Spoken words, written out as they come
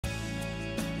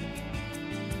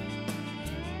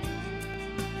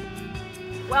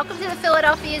Welcome to the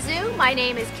Philadelphia Zoo. My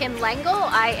name is Kim Lengel.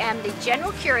 I am the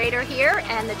General Curator here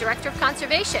and the Director of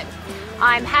Conservation.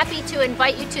 I'm happy to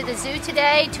invite you to the zoo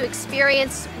today to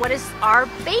experience what is our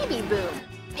baby boom.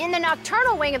 In the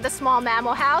nocturnal wing of the small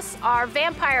mammal house, our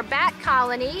vampire bat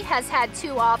colony has had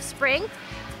 2 offspring,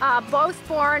 both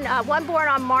born, one born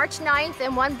on March 9th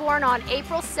and one born on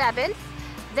April 7th.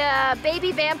 The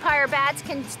baby vampire bats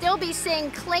can still be seen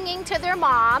clinging to their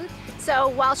mom. So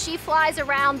while she flies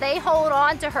around, they hold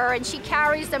on to her and she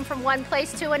carries them from one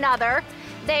place to another.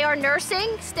 They are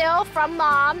nursing still from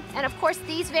mom. And of course,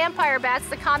 these vampire bats,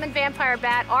 the common vampire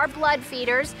bat, are blood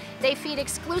feeders. They feed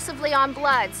exclusively on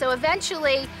blood. So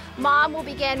eventually, mom will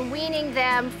begin weaning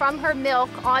them from her milk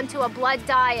onto a blood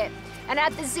diet. And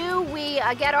at the zoo, we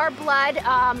get our blood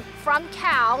from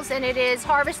cows, and it is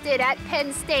harvested at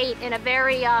Penn State in a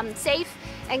very safe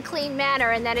and clean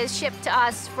manner, and that is shipped to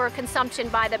us for consumption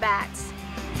by the bats.